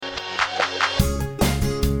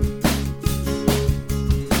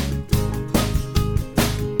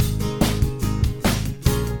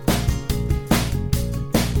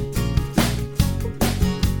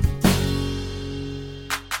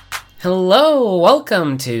Hello,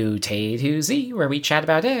 welcome to Tay to Z, where we chat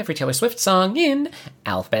about every Taylor Swift song in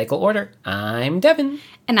alphabetical order. I'm Devin.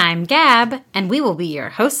 And I'm Gab, and we will be your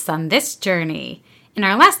hosts on this journey. In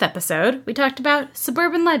our last episode, we talked about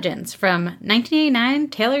Suburban Legends from 1989,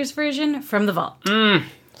 Taylor's version from the vault.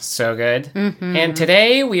 So good. And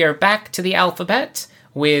today we are back to the alphabet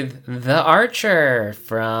with The Archer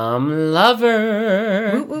from Lover.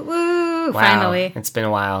 Woo, woo, woo. Wow, Finally. it's been a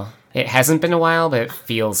while. It hasn't been a while, but it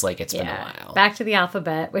feels like it's been a while. Back to the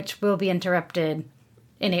alphabet, which will be interrupted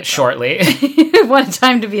in April. Shortly. What a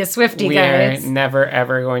time to be a Swiftie, We guys. are never,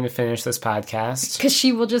 ever going to finish this podcast. Because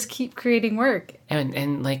she will just keep creating work.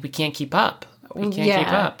 And we can't keep up. We can't Yeah.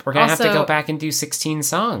 keep up. We're going to have to Also- go back and do 16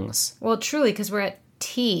 songs. Well, truly, because we're at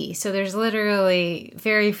T, so there's literally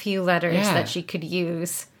very few letters that she could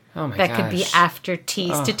use Oh my that gosh. could be after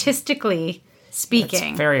T, statistically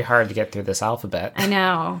speaking. It's very hard to get through this alphabet. I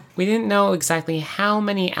know. We didn't know exactly how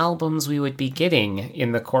many albums we would be getting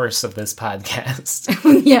in the course of this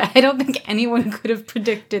podcast. Yeah, I don't think anyone could have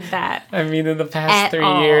predicted that. I mean, in the past At 3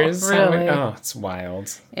 all, years. really. It's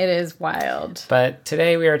wild. It is wild. But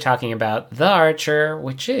today we are talking about The Archer,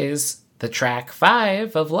 which is the track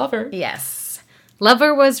 5 of Lover. Yes.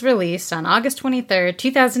 Lover was released on August 23rd,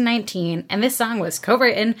 2019, and this song was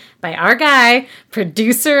co-written by our guy,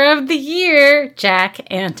 producer of the year, Jack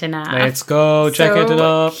Antonoff. Let's go, Jack So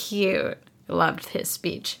Antonoff. cute. Loved his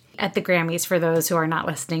speech at the Grammys for those who are not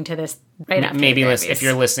listening to this right after Maybe the Grammys. if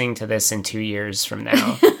you're listening to this in 2 years from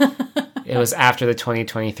now. It was after the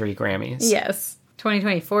 2023 Grammys. Yes.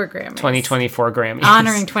 2024 Grammys. 2024 Grammys.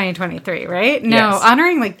 Honoring 2023, right? No, Yes.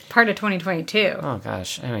 honoring like part of 2022. Oh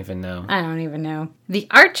gosh, I don't even know. I don't even know. The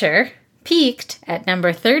Archer peaked at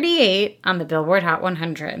number 38 on the Billboard Hot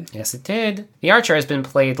 100. Yes, it did. The Archer has been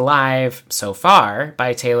played live so far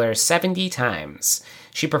by Taylor 70 times.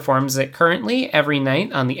 She performs it currently every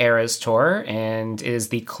night on the Eras Tour and is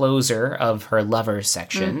the closer of her Lover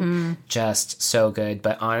section. Just so good.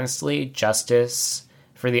 But honestly, justice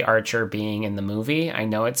for the Archer being in the movie. I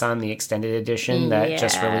know it's on the extended edition that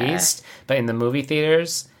just Yeah. released, but in the movie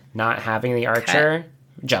theaters, not having the Archer,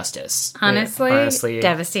 justice. Honestly,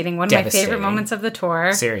 devastating. One of my devastating. favorite moments of the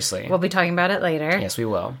tour. Seriously. We'll be talking about it later. Yes, we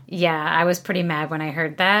will. Yeah, I was pretty mad when I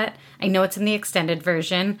heard that. I know it's in the extended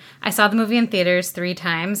version. I saw the movie in theaters 3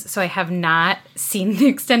 times, so I have not seen the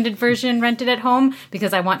extended version rented at home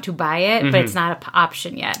because I want to buy it, but it's not an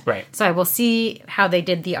option yet. Right. So I will see how they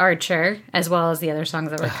did The Archer, as well as the other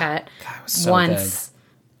songs that were cut, God, it was so once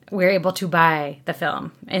we're able to buy the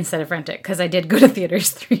film instead of rent it, because I did go to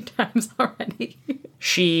theaters 3 times already.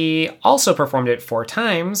 She also performed it 4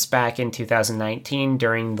 times back in 2019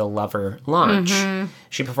 during the Lover launch.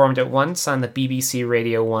 She performed it once on the BBC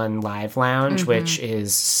Radio 1 Live Lounge, which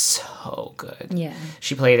is so good. Yeah.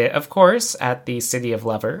 She played it, of course, at the City of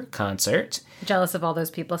Lover concert. Jealous of all those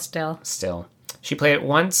people still. She played it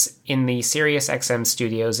once in the SiriusXM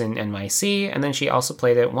studios in NYC, and then she also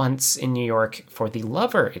played it once in New York for the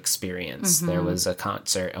Lover Experience. There was a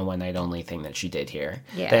concert, a one-night-only thing that she did here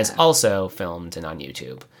that is also filmed and on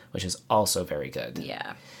YouTube, which is also very good.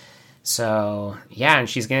 Yeah. So, yeah, and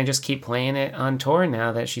she's going to just keep playing it on tour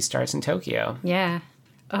now that she starts in Tokyo. Yeah.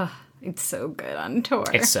 Oh, it's so good on tour.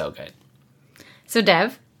 It's so good. So,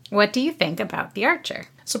 Dev, what do you think about The Archer?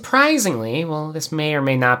 Surprisingly, well, this may or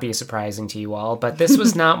may not be surprising to you all, but this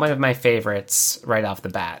was not one of my favorites right off the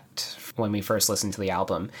bat when we first listened to the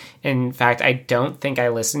album. In fact, I don't think I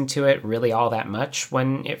listened to it really all that much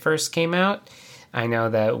when it first came out. I know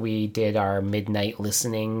that we did our midnight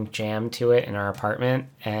listening jam to it in our apartment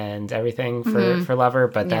and everything for Lover,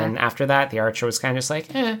 but then after that, The Archer was kind of just like,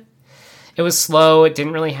 It was slow. It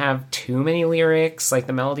didn't really have too many lyrics. Like,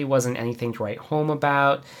 the melody wasn't anything to write home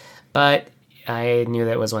about, but I knew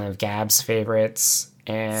that it was one of Gab's favorites,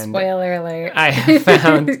 and Spoiler alert.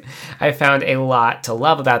 I found a lot to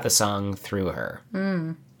love about the song through her.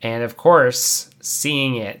 And of course,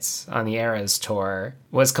 seeing it on the Eras tour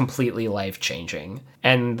was completely life-changing.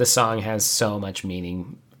 And the song has so much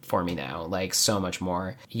meaning for me now, like so much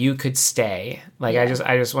more. You Could Stay. Like, I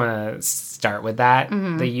just want to start with that.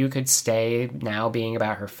 The You Could Stay now being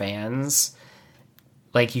about her fans.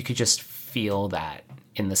 Like, you could just feel that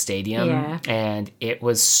in the stadium. Yeah. And it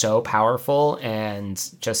was so powerful and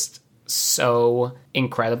just so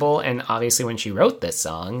incredible. And obviously when she wrote this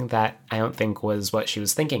song, that I don't think was what she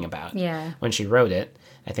was thinking about. Yeah. When she wrote it,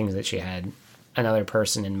 I think that she had another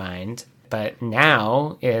person in mind. But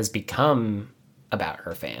now it has become about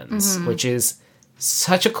her fans, which is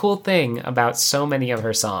such a cool thing about so many of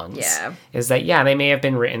her songs. Yeah. Is that, yeah, they may have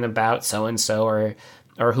been written about so-and-so or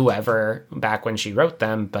or whoever back when she wrote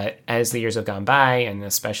them, but as the years have gone by, and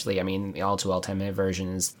especially, I mean, the All Too Well 10-minute version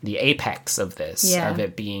is the apex of this, of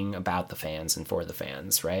it being about the fans and for the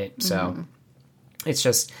fans, right? So it's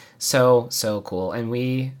just so, so cool. And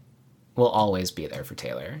we will always be there for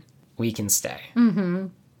Taylor. We can stay.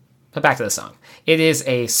 But back to the song. It is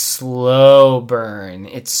a slow burn.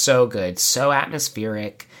 It's so good, so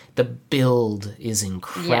atmospheric. The build is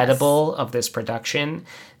incredible of this production.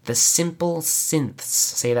 The simple synths,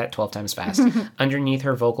 say that 12 times fast, underneath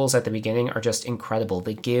her vocals at the beginning are just incredible.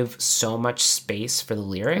 They give so much space for the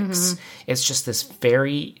lyrics. It's just this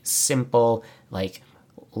very simple, like,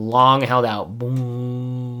 long held out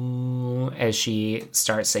boom as she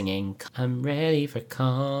starts singing, I'm ready for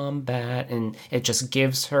combat. And it just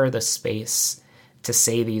gives her the space to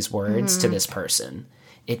say these words to this person.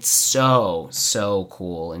 It's so, so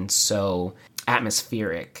cool and so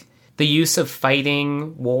atmospheric. The use of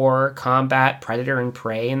fighting, war, combat, predator, and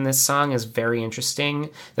prey in this song is very interesting.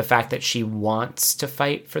 The fact that she wants to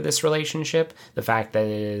fight for this relationship, the fact that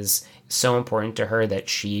it is so important to her that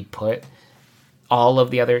she put all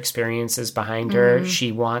of the other experiences behind her.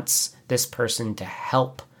 She wants this person to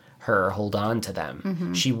help her hold on to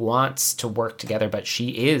them. She wants to work together, but she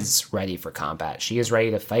is ready for combat. She is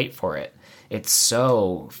ready to fight for it. It's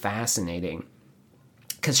so fascinating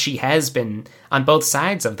because she has been on both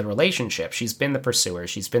sides of the relationship. She's been the pursuer.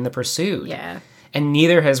 She's been the pursued. Yeah. And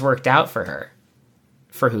neither has worked out for her,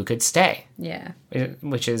 for who could stay. Yeah.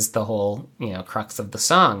 Which is the whole, crux of the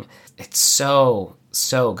song. It's so,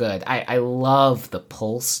 so good. I love the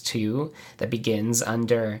pulse, too, that begins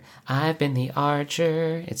under, I've been the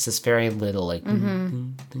archer. It's this very little, like,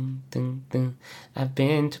 dun, dun, dun, dun. I've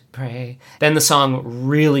been to pray. Then the song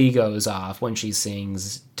really goes off when she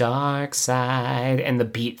sings Dark Side, and the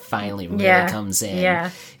beat finally really comes in. Yeah.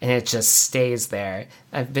 And it just stays there.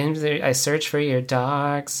 I search for your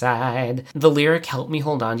dark side. The lyric, Help Me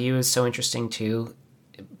Hold On to You, is so interesting, too,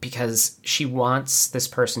 because she wants this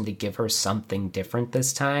person to give her something different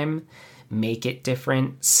this time, make it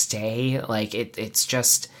different, stay. Like, it's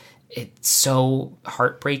so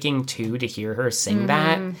heartbreaking, too, to hear her sing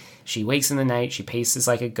that. She wakes in the night, she paces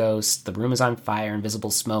like a ghost, the room is on fire,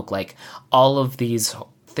 invisible smoke, like, all of these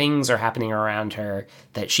things are happening around her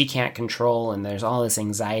that she can't control, and there's all this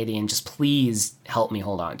anxiety, and just please help me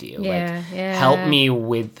hold on to you. Help me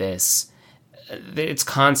with this. It's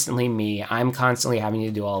constantly me. I'm constantly having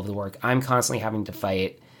to do all of the work. I'm constantly having to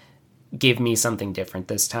fight. Give me something different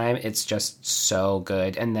this time. It's just so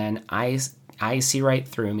good. And then I see right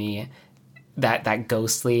through me. That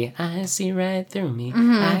ghostly, I see right through me.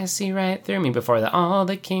 I see right through me. Before all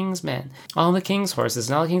the king's men, all the king's horses,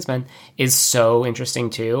 and all the king's men is so interesting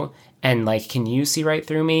too. And like, can you see right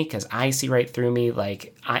through me? Because I see right through me.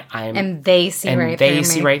 Like I'm, and they see right through me. They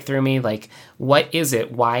see right through me. Like, what is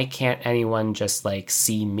it? Why can't anyone just like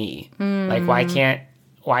see me? Like, why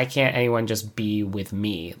can't anyone just be with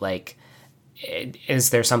me? Like, is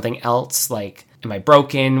there something else? Like, am I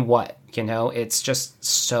broken? What? It's just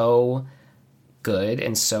so good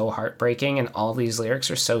and so heartbreaking, and all these lyrics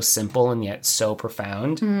are so simple and yet so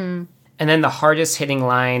profound. And then the hardest hitting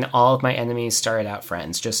line, all of my enemies started out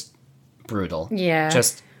friends. Just brutal. Yeah.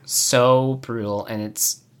 Just so brutal, and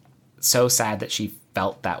it's so sad that she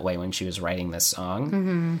felt that way when she was writing this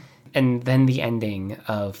song. And then the ending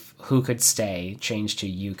of Who Could Stay changed to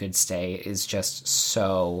You Could Stay is just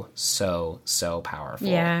so, so, so powerful.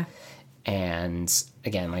 Yeah. And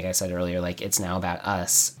again, like I said earlier, like, it's now about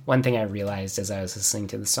us. One thing I realized as I was listening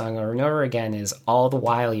to the song over and over again is all the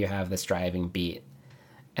while you have this driving beat,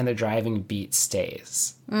 and the driving beat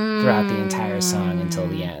stays throughout the entire song until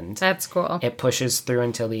the end. That's cool. It pushes through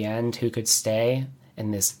until the end, Who Could Stay,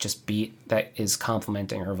 and this just beat that is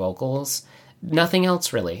complementing her vocals. Nothing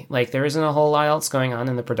else really. Like, there isn't a whole lot else going on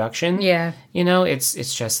in the production. Yeah.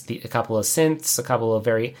 It's just a couple of synths, a couple of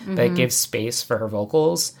that gives space for her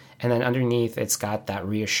vocals. And then underneath, it's got that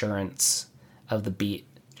reassurance of the beat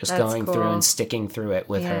just going through and sticking through it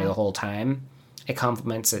with her the whole time. It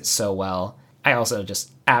complements it so well. I also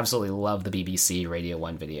just absolutely love the BBC Radio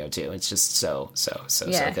 1 video, too. It's just so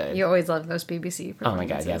good. You always love those BBC performances. Oh, my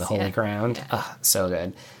God, the Holy Ground. Yeah. Oh, so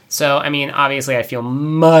good. So, I mean, obviously, I feel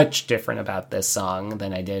much different about this song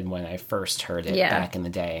than I did when I first heard it back in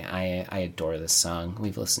the day. I adore this song.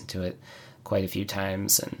 We've listened to it quite a few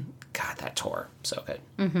times, and God, that tour, so good.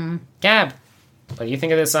 Gab, what do you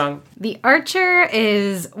think of this song? The Archer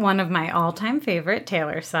is one of my all-time favorite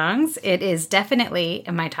Taylor songs. It is definitely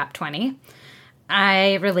in my top 20.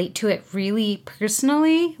 I relate to it really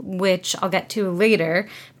personally, which I'll get to later,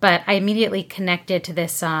 but I immediately connected to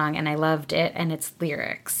this song, and I loved it and its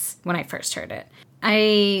lyrics when I first heard it.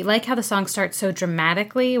 I like how the song starts so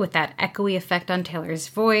dramatically with that echoey effect on Taylor's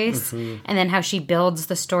voice, and then how she builds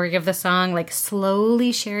the story of the song, like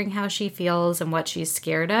slowly sharing how she feels and what she's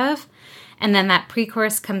scared of. And then that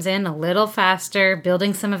pre-chorus comes in a little faster,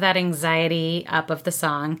 building some of that anxiety up of the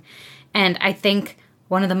song. And I think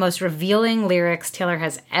one of the most revealing lyrics Taylor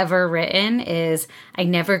has ever written is, "I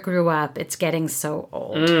never grew up, it's getting so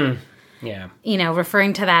old." Yeah. You know,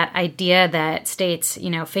 referring to that idea that states,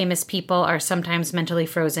 you know, famous people are sometimes mentally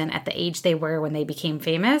frozen at the age they were when they became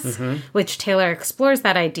famous, which Taylor explores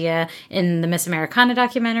that idea in the Miss Americana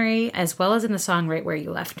documentary, as well as in the song Right Where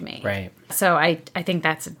You Left Me. Right. So I think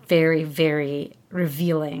that's a very, very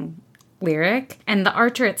revealing lyric. And The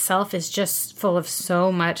Archer itself is just full of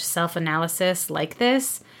so much self-analysis like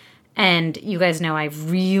this. And you guys know I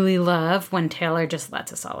really love when Taylor just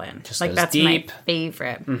lets us all in. Just like goes that's deep. my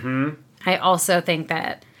favorite. I also think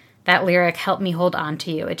that that lyric, "Help me hold on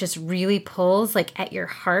to you," it just really pulls like at your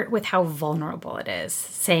heart with how vulnerable it is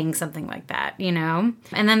saying something like that, you know?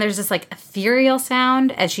 And then there's this like ethereal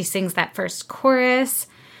sound as she sings that first chorus.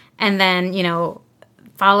 And then, you know,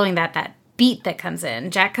 following that beat that comes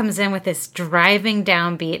in. Jack comes in with this driving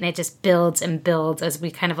downbeat, and it just builds and builds as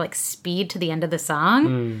we kind of like speed to the end of the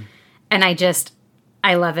song. And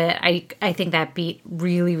I love it. I think that beat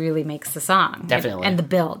really, really makes the song. Definitely. And the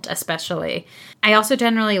build, especially. I also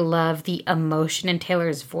generally love the emotion in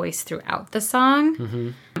Taylor's voice throughout the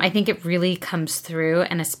song. I think it really comes through,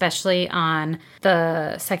 and especially on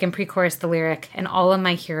the second pre-chorus, the lyric, "And all of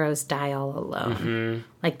my heroes die all alone."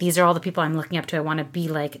 Like, these are all the people I'm looking up to. I want to be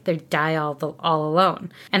like, they die all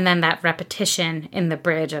alone. And then that repetition in the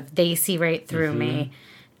bridge of, "They see right through me."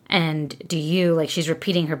 And do you, like, she's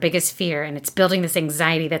repeating her biggest fear, and it's building this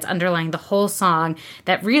anxiety that's underlying the whole song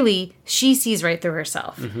that really she sees right through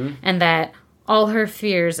herself. And that all her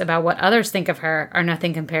fears about what others think of her are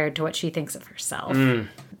nothing compared to what she thinks of herself.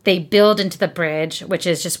 They build into the bridge, which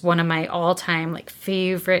is just one of my all-time, like,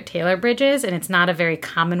 favorite Taylor bridges, and it's not a very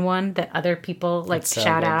common one that other people, like, so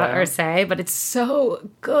shout good, out though. or say, but it's so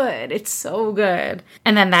good. It's so good.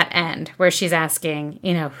 And then that end, where she's asking,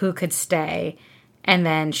 you know, who could stay? And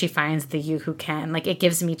then she finds the "you who can." Like, it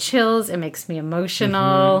gives me chills. It makes me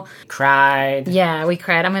emotional. Cried. Yeah, we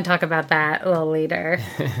cried. I'm going to talk about that a little later.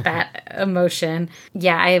 That emotion.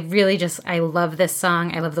 Yeah, I love this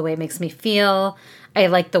song. I love the way it makes me feel. I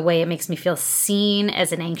like the way it makes me feel seen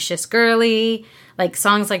as an anxious girly. Like,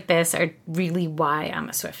 songs like this are really why I'm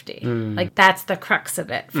a Swiftie. Like, that's the crux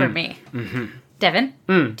of it for me. Devin,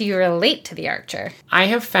 do you relate to The Archer? I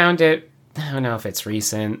have found it, I don't know if it's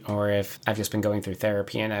recent or if I've just been going through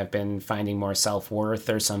therapy and I've been finding more self-worth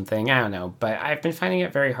or something. I don't know. But I've been finding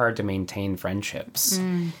it very hard to maintain friendships.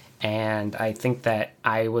 And I think that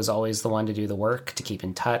I was always the one to do the work, to keep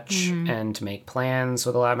in touch and to make plans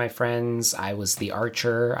with a lot of my friends. I was the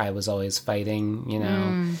archer. I was always fighting, you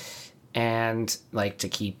know, and like to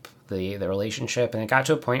keep the relationship. And it got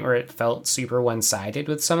to a point where it felt super one-sided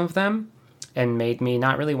with some of them and made me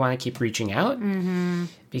not really want to keep reaching out.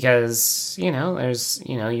 Because, you know, there's,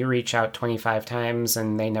 you know, you reach out 25 times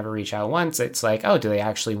and they never reach out once. It's like, oh, do they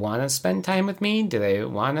actually want to spend time with me? Do they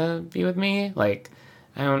want to be with me? Like,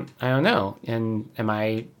 I don't know. And am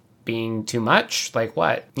I being too much? Like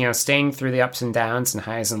what? You know, staying through the ups and downs and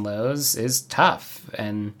highs and lows is tough.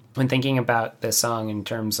 And when thinking about this song in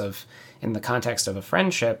terms of, in the context of a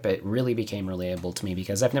friendship, it really became relatable to me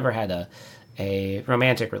because I've never had a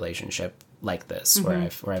romantic relationship like this where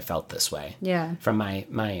I felt this way from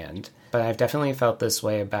my end. But I've definitely felt this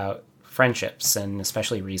way about friendships, and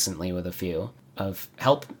especially recently with a few of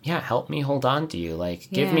help me hold on to you, like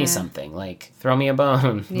give me something, like throw me a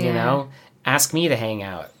bone, you know, ask me to hang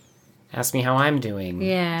out, ask me how I'm doing.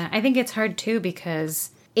 I think it's hard too because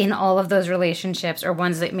in all of those relationships, or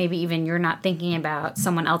ones that maybe even you're not thinking about,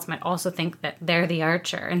 someone else might also think that they're the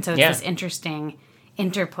archer, and so it's this interesting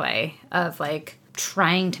interplay of like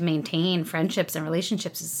trying to maintain friendships and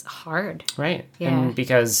relationships is hard. Right. And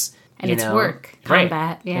because, and it's work.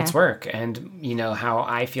 Combat. It's work. And, you know, how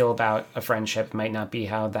I feel about a friendship might not be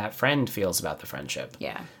how that friend feels about the friendship.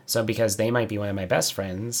 So because they might be one of my best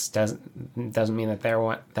friends doesn't mean that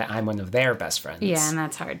that I'm one of their best friends. And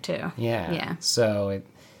that's hard too. So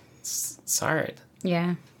it's hard.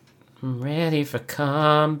 I'm ready for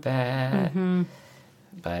combat.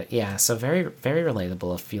 But yeah, so very, very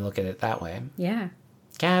relatable if you look at it that way.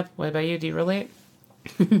 Gab, what about you? Do you relate?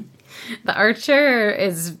 The Archer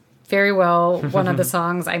is very well one of the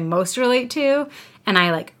songs I most relate to, and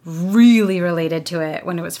I like really related to it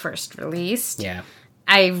when it was first released.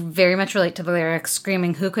 I very much relate to the lyrics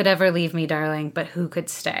screaming, "Who could ever leave me, darling, but who could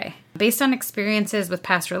stay?" Based on experiences with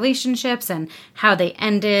past relationships and how they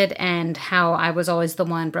ended and how I was always the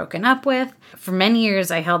one broken up with, for many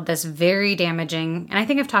years I held this very damaging, and I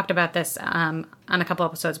think I've talked about this on a couple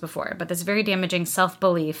episodes before, but this very damaging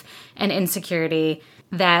self-belief and insecurity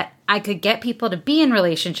that I could get people to be in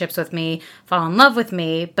relationships with me, fall in love with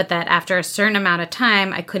me, but that after a certain amount of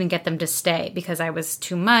time, I couldn't get them to stay because I was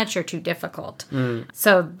too much or too difficult.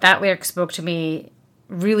 So that lyric spoke to me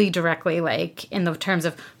really directly, like in the terms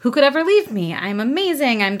of who could ever leave me? I'm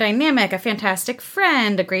amazing. I'm dynamic, a fantastic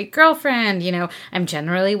friend, a great girlfriend. You know, I'm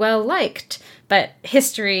generally well liked. But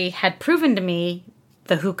history had proven to me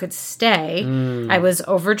the who could stay. I was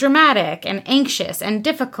overdramatic and anxious and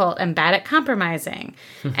difficult and bad at compromising.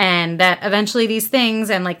 And that eventually these things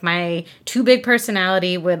and like my too big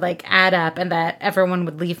personality would like add up and that everyone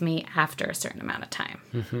would leave me after a certain amount of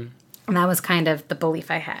time. And that was kind of the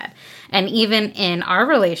belief I had. And even in our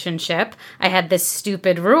relationship, I had this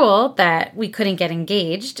stupid rule that we couldn't get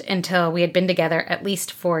engaged until we had been together at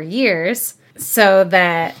least 4 years. So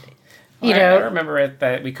that, you know... I remember it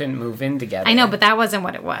that we couldn't move in together. I know, but that wasn't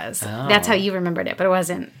what it was. Oh. That's how you remembered it, but it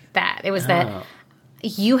wasn't that. It was that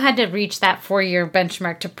you had to reach that 4-year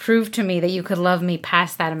benchmark to prove to me that you could love me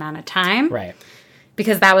past that amount of time. Right.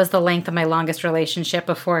 Because that was the length of my longest relationship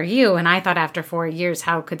before you. And I thought after 4 years,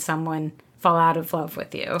 how could someone fall out of love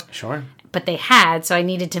with you? Sure. But they had, so I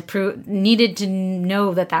needed to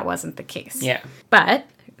know that that wasn't the case. Yeah. But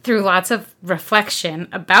through lots of reflection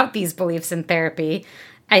about these beliefs in therapy,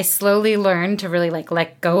 I slowly learned to really like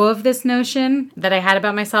let go of this notion that I had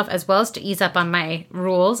about myself, as well as to ease up on my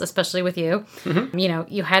rules, especially with you. You know,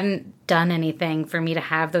 you hadn't done anything for me to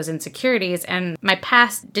have those insecurities, and my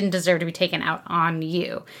past didn't deserve to be taken out on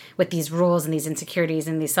you with these rules and these insecurities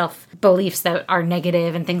and these self-beliefs that are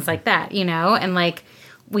negative and things like that, you know? And like,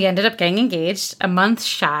 we ended up getting engaged a month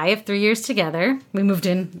shy of 3 years together. We moved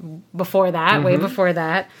in before that, way before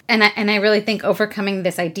that. And I really think overcoming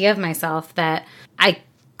this idea of myself that I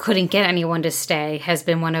couldn't get anyone to stay has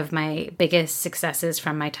been one of my biggest successes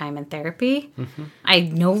from my time in therapy. I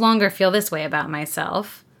no longer feel this way about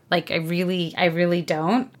myself. Like, I really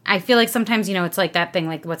don't. I feel like sometimes, you know, it's like that thing,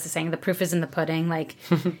 like, what's the saying? The proof is in the pudding. Like,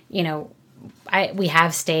 you know, we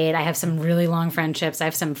have stayed. I have some really long friendships. I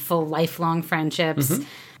have some full lifelong friendships.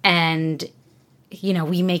 And, you know,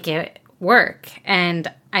 we make it work.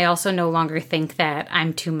 And I also no longer think that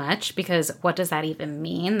I'm too much, because what does that even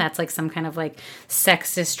mean? That's like some kind of like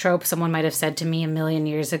sexist trope someone might have said to me a million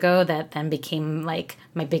years ago that then became like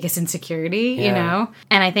my biggest insecurity, you know?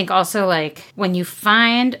 And I think also like when you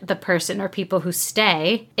find the person or people who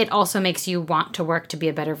stay, it also makes you want to work to be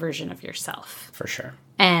a better version of yourself. For sure.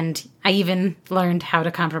 And I even learned how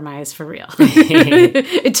to compromise for real.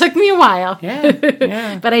 It took me a while.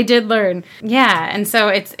 Yeah. But I did learn. Yeah. And so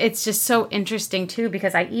it's just so interesting too,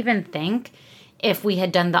 because I even think if we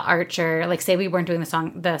had done the Archer, like say we weren't doing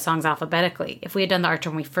the songs alphabetically, if we had done the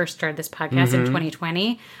Archer when we first started this podcast in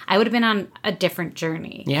 2020, I would have been on a different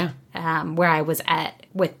journey. Yeah. Where I was at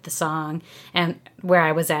with the song and where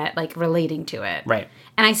I was at like relating to it. Right.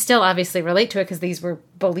 And I still obviously relate to it because these were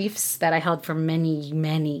beliefs that I held for many,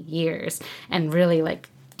 many years and really like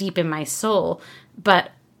deep in my soul.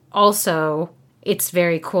 But also it's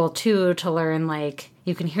very cool too to learn like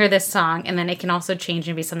you can hear this song and then it can also change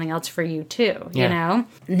and be something else for you too, you know?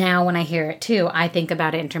 Now when I hear it too, I think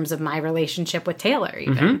about it in terms of my relationship with Taylor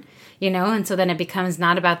even, you know? And so then it becomes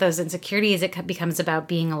not about those insecurities, it becomes about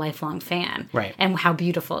being a lifelong fan. Right. And how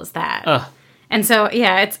beautiful is that? And so,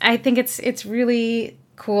 yeah, I think it's really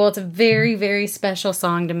cool. It's a very, very special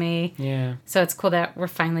song to me. Yeah. So it's cool that we're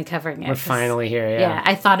finally covering it. We're finally here, Yeah,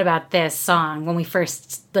 I thought about this song when we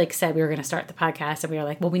first like said we were going to start the podcast, and we were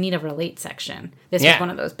like, well, we need a relate section. This was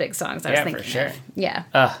one of those big songs I was thinking for sure. of.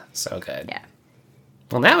 Yeah. So good. Yeah.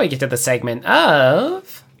 Well, now we get to the segment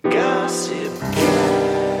of... Gossip.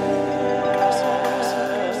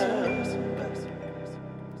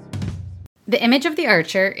 The image of the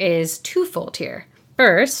Archer is twofold here.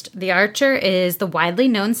 First, the Archer is the widely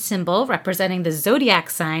known symbol representing the zodiac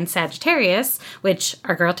sign Sagittarius, which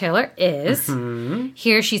our girl Taylor is.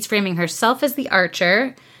 Here she's framing herself as the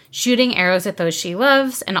Archer, shooting arrows at those she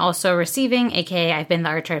loves, and also receiving, aka I've been the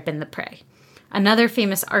Archer, I've been the prey. Another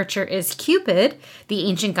famous archer is Cupid, the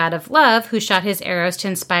ancient god of love, who shot his arrows to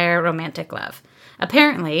inspire romantic love.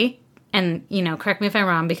 Apparently, and, correct me if I'm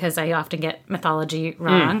wrong because I often get mythology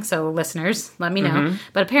wrong, so listeners, let me know.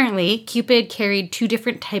 But apparently, Cupid carried 2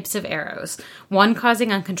 different types of arrows, one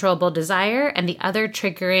causing uncontrollable desire and the other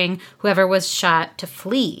triggering whoever was shot to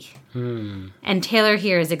flee. And Taylor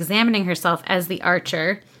here is examining herself as the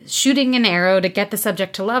archer, shooting an arrow to get the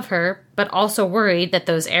subject to love her, but also worried that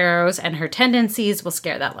those arrows and her tendencies will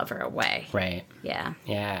scare that lover away. Right. Yeah.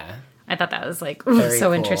 Yeah. I thought that was so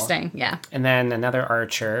cool. interesting. Yeah. And then another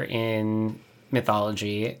archer in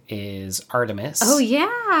mythology is Artemis. Oh, yeah.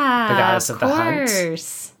 The goddess of the hunt.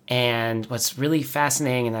 Course. And what's really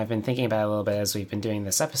fascinating, and I've been thinking about it a little bit as we've been doing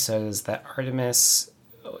this episode, is that Artemis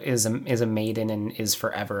is a maiden and is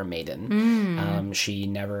forever a maiden. She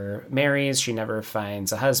never marries. She never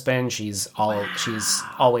finds a husband. She's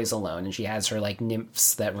always alone, and she has her like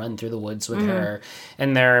nymphs that run through the woods with her.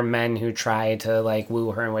 And there are men who try to like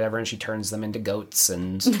woo her and whatever, and she turns them into goats.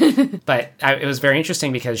 And it was very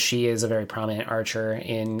interesting because she is a very prominent archer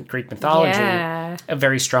in Greek mythology, a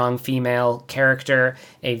very strong female character,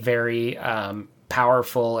 a very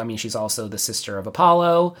powerful. I mean, she's also the sister of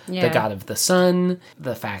Apollo, the god of the sun.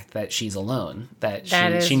 The fact that she's alone, that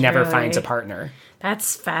she never finds a partner.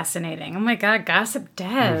 That's fascinating. Oh my God, Gossip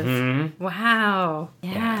Dev. Wow.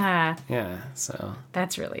 Yeah. Yeah. So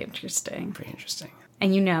that's really interesting. Pretty interesting.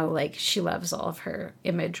 And she loves all of her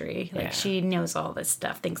imagery. She knows all this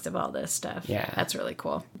stuff, thinks of all this stuff. Yeah. That's really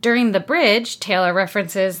cool. During the bridge, Taylor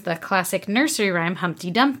references the classic nursery rhyme Humpty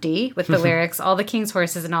Dumpty with the lyrics, "All the king's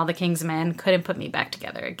horses and all the king's men couldn't put me back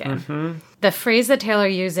together again." The phrase that Taylor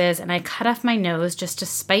uses, "and I cut off my nose just to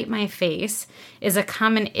spite my face," is a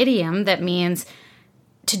common idiom that means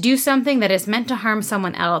to do something that is meant to harm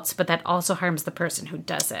someone else, but that also harms the person who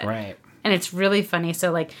does it. Right. And it's really funny.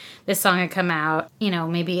 So, this song had come out,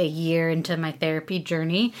 maybe a year into my therapy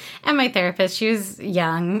journey. And my therapist, she was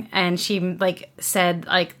young, and she, said,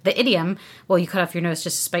 the idiom, "Well, you cut off your nose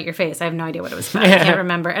just to spite your face." I have no idea what it was about. I can't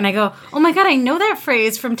remember. And I go, "Oh, my God, I know that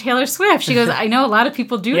phrase from Taylor Swift." She goes, "I know a lot of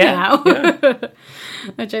people do now." Yeah.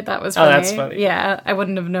 Which I thought was funny. Oh, that's funny. Yeah, I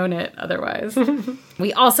wouldn't have known it otherwise.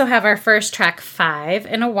 We also have our first track 5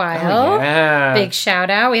 in a while. Oh, yeah. Big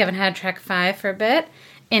shout out. We haven't had track 5 for a bit.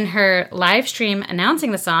 In her live stream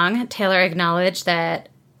announcing the song, Taylor acknowledged that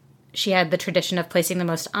she had the tradition of placing the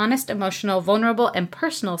most honest, emotional, vulnerable, and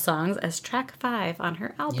personal songs as track 5 on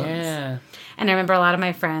her albums. Yeah. And I remember a lot of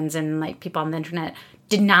my friends and people on the internet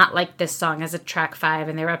did not like this song as a track 5,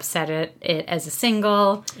 and they were upset at it as a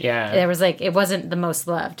single. Yeah. There was it wasn't the most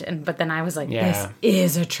loved, but then I was like, this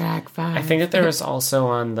is a track 5. I think that there was also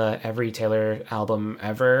on the Every Taylor Album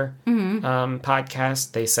Ever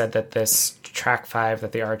podcast, they said that this track 5,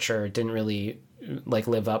 that the Archer didn't really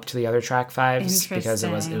live up to the other track 5s because it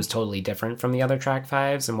was totally different from the other track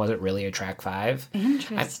 5s and wasn't really a track 5.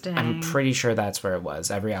 Interesting. I'm pretty sure that's where it was.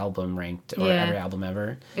 Every album ranked, or Every Album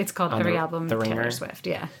Ever. It's called Every Album The Taylor Ringer. Swift,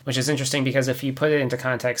 yeah. Which is interesting because if you put it into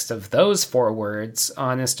context of those 4 words,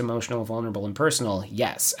 honest, emotional, vulnerable, and personal,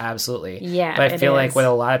 yes, absolutely. Yeah, but I feel like what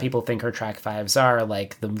a lot of people think her track 5s are,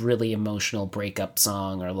 the really emotional breakup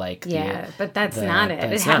song, or but that's not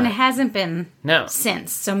it. It hasn't been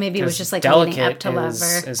since. So maybe it was just leading up to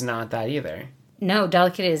Lover. Is not that either. No,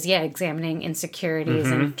 Delicate is, examining insecurities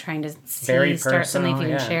and trying to start something if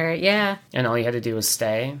you can share it. Yeah. And all you had to do was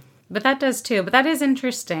stay. But that does too. But that is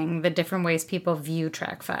interesting, the different ways people view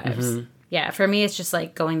track 5s. Yeah, for me, it's just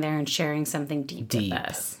going there and sharing something deep with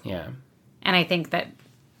us. Yeah. And I think that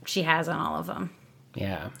she has on all of them.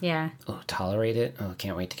 Yeah. Yeah. Oh, Tolerate It? Oh,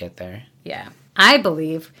 can't wait to get there. Yeah. I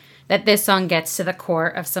believe that this song gets to the core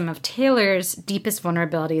of some of Taylor's deepest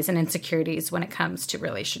vulnerabilities and insecurities when it comes to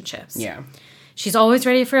relationships. Yeah. She's always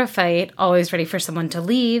ready for a fight, always ready for someone to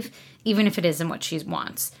leave, even if it isn't what she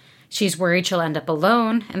wants. She's worried she'll end up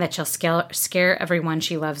alone and that she'll scare everyone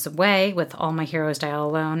she loves away with "All my heroes die all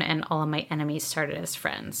alone" and "All of my enemies started as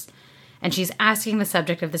friends." And she's asking the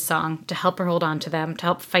subject of the song to help her hold on to them, to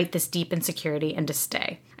help fight this deep insecurity and to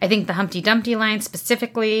stay. I think the Humpty Dumpty line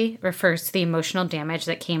specifically refers to the emotional damage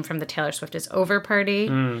that came from the Taylor Swift is Over party.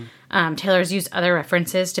 Taylor's used other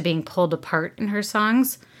references to being pulled apart in her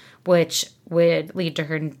songs, which would lead to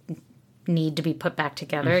her need to be put back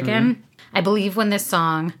together again. I believe when this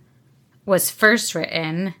song was first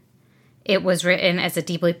written, it was written as a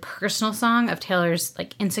deeply personal song of Taylor's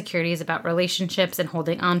insecurities about relationships and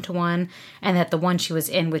holding on to one, and that the one she was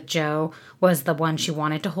in with Joe was the one she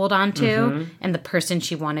wanted to hold on to and the person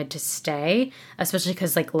she wanted to stay, especially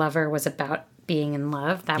because Lover was about being in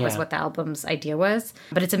love. That was what the album's idea was.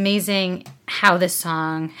 But it's amazing how this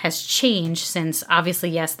song has changed since,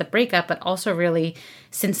 obviously, yes, the breakup, but also really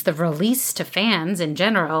since the release to fans in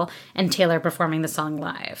general and Taylor performing the song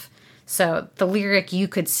live. So the lyric, "You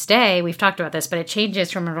could stay," we've talked about this, but it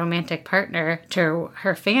changes from a romantic partner to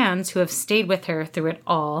her fans who have stayed with her through it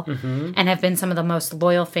all and have been some of the most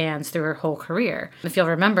loyal fans through her whole career. If you'll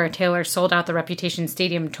remember, Taylor sold out the Reputation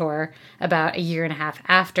Stadium tour about a year and a half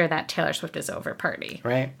after that Taylor Swift is over party.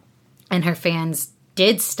 Right. And her fans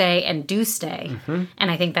did stay and do stay.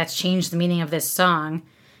 And I think that's changed the meaning of this song.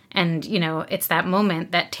 And, you know, it's that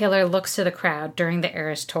moment that Taylor looks to the crowd during the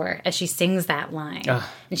Eras tour as she sings that line.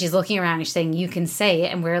 And she's looking around and she's saying, "You can say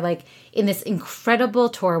it." And we're like in this incredible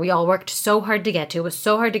tour we all worked so hard to get to. It was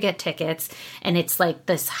so hard to get tickets. And it's like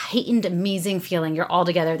this heightened, amazing feeling. You're all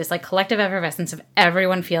together, this like collective effervescence of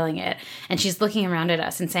everyone feeling it. And she's looking around at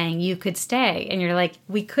us and saying, "You could stay." And you're like,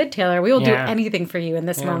 "We could, Taylor. We will do anything for you in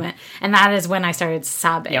this moment." And that is when I started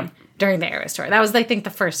sobbing during the Eras tour. That was, I think, the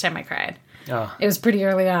first time I cried. Oh. It was pretty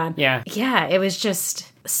early on. Yeah. Yeah, it was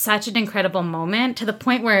just such an incredible moment to the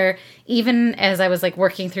point where even as I was like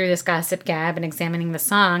working through this Gossip Gab and examining the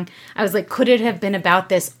song, I was like, could it have been about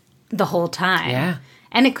this the whole time? Yeah.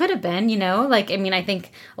 And it could have been, you know, like, I mean, I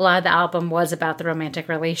think a lot of the album was about the romantic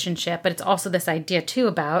relationship, but it's also this idea too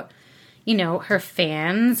about, you know, her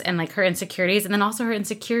fans and like her insecurities, and then also her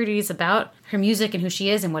insecurities about her music and who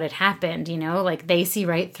she is and what had happened, you know, like they see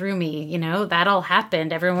right through me, you know, that all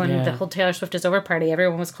happened. Everyone, the whole Taylor Swift is over party,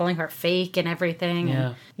 everyone was calling her fake and everything.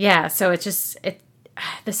 Yeah. And so it's just,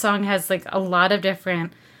 the song has like a lot of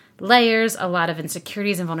different layers, a lot of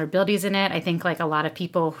insecurities and vulnerabilities in it. I think like a lot of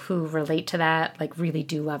people who relate to that like really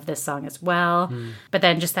do love this song as well. But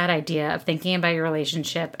then just that idea of thinking about your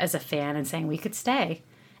relationship as a fan and saying we could stay.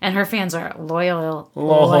 And her fans are loyal.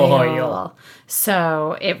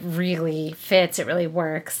 So it really fits. It really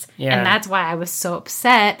works. Yeah. And that's why I was so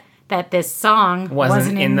upset that this song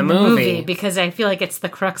wasn't in the movie. Because I feel like it's the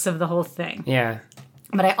crux of the whole thing. Yeah.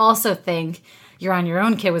 But I also think You're on Your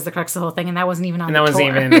Own, Kid was the crux of the whole thing. And that wasn't even on the tour. And that wasn't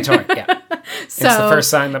even in the tour. Yeah. So, it's the first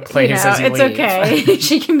song that plays as you it's leave. okay.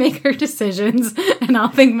 She can make her decisions, and I'll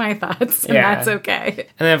think my thoughts, and that's okay.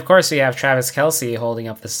 And then, of course, we have Travis Kelce holding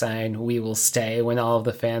up the sign, "We will stay," when all of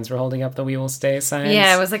the fans were holding up the "We will stay" signs.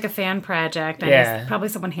 Yeah, it was like a fan project. Probably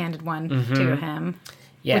someone handed one to him.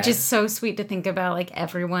 Yeah. Which is so sweet to think about, like,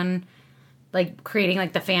 everyone, like, creating,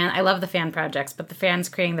 like, the fan. I love the fan projects, but the fans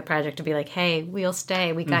creating the project to be like, "Hey, we'll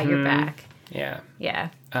stay. We got your back." Yeah. Yeah.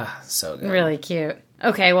 So good. Really cute.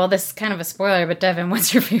 Okay, well, this is kind of a spoiler, but Devin,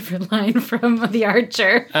 what's your favorite line from The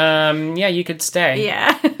Archer? Yeah, "You could stay."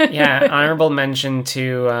 Yeah. Yeah, honorable mention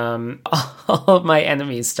to all of my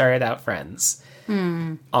enemies started out friends.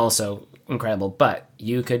 Also incredible, but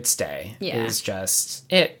 "You could stay" is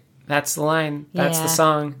just it. That's the line. That's the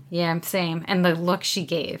song. Yeah, same. And the look she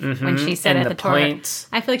gave when she said And at the tour. point.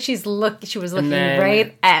 I feel like she was looking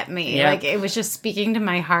right at me. Yeah. Like, it was just speaking to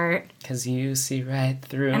my heart. Because you see right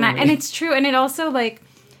through And me. and it's true. And it also, like,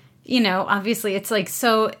 you know, obviously it's, like,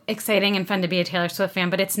 so exciting and fun to be a Taylor Swift fan,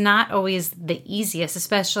 but it's not always the easiest,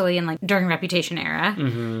 especially in, like, during Reputation era.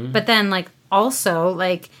 But then, like, also,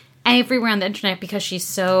 like, everywhere on the internet, because she's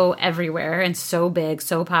so everywhere and so big,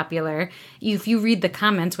 so popular. If you read the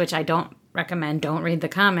comments, which I don't recommend, don't read the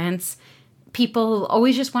comments, people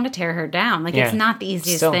always just want to tear her down. Like, it's not the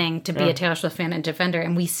easiest thing to be a Taylor Swift fan and defender.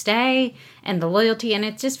 And we stay, and the loyalty, and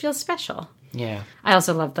it just feels special. Yeah. I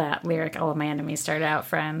also love that lyric, "All of my enemies started out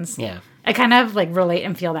friends." Yeah. I kind of, like, relate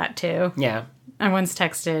and feel that, too. Yeah. I once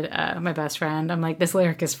texted my best friend, I'm like, "This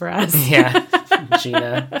lyric is for us." Yeah.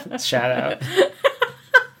 Gina, shout out.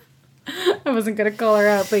 I wasn't going to call her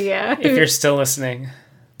out, but yeah. If you're still listening.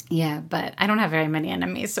 Yeah, but I don't have very many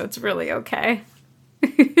enemies, so it's really okay.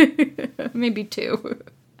 Maybe 2.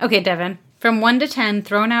 Okay, Devin. From 1 to 10,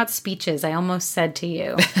 thrown out speeches I almost said to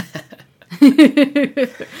you.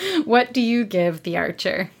 What do you give The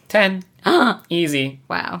Archer? 10. Easy.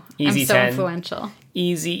 Wow. Easy I'm so 10. influential.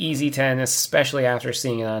 Easy 10, especially after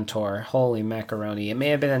seeing it on tour. Holy macaroni. It may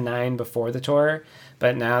have been a 9 before the tour,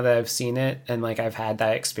 but now that I've seen it and, like, I've had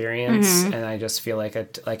that experience, and I just feel like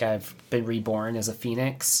I've been reborn as a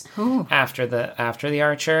phoenix after the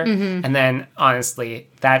Archer. And then, honestly,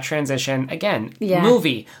 that transition, again,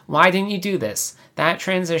 movie. Why didn't you do this? That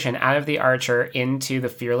transition out of the Archer into the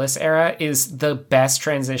Fearless era is the best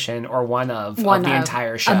transition, or one of the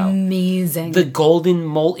entire show. Amazing. The golden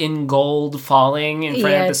molten gold falling in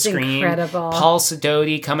front of the screen. Incredible. Paul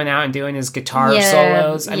Sidoti coming out and doing his guitar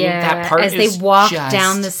solos. I mean, that part as is they walk just,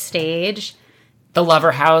 down the stage. The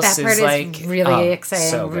Lover House That part is like really exciting,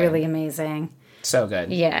 so good. really amazing. So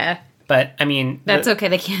good. Yeah. But I mean, That's okay.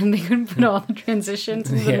 They couldn't put all the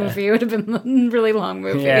transitions in the movie. It would have been a really long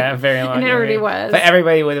movie. Yeah, very long. And it movie. already was. But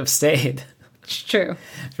everybody would have stayed It's true.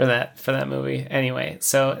 for that movie. Anyway,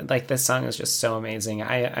 so like this song is just so amazing.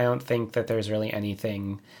 I don't think that there's really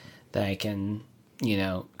anything that I can,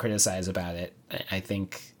 criticize about it. I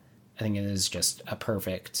think it is just a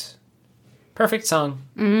perfect song.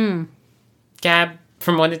 Gab,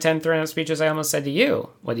 from 1 to 10 thrown out speeches I almost said to you,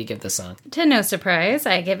 what do you give this song? To no surprise,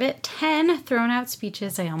 I give it 10 thrown out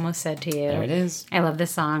speeches I almost said to you. There it is. I love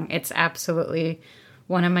this song. It's absolutely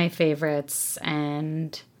one of my favorites,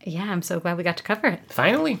 and yeah, I'm so glad we got to cover it.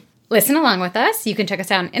 Finally. Listen along with us. You can check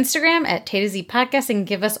us out on Instagram at Tay to Z Podcast and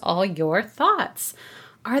give us all your thoughts.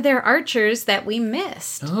 Are there archers that we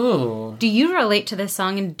missed? Oh. Do you relate to this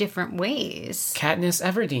song in different ways? Katniss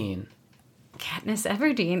Everdeen. Katniss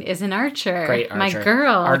Everdeen is an archer. Great archer. My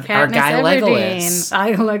girl, Our Katniss guy Everdeen.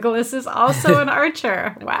 Legolas. Legolas is also an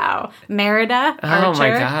archer. Wow. Merida, archer. Oh my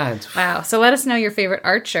God. Wow. So let us know your favorite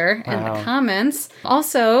archer in the comments.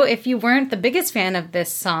 Also, if you weren't the biggest fan of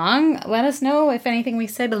this song, let us know if anything we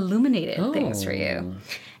said illuminated things for you.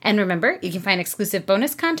 And remember, you can find exclusive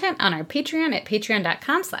bonus content on our Patreon at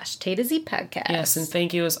patreon.com/Tay to Z Podcast. Yes, and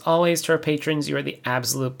thank you as always to our patrons. You are the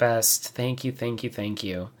absolute best. Thank you, thank you, thank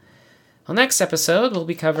you. Well, next episode, we'll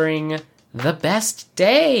be covering The Best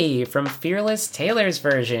Day from Fearless Taylor's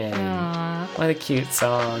version. Aww. What a cute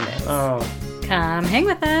song. Nice. Oh. Come hang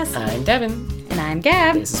with us. I'm Devin. And I'm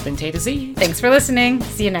Gab. This has been Tay to Z. Thanks for listening.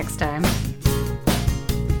 See you next time.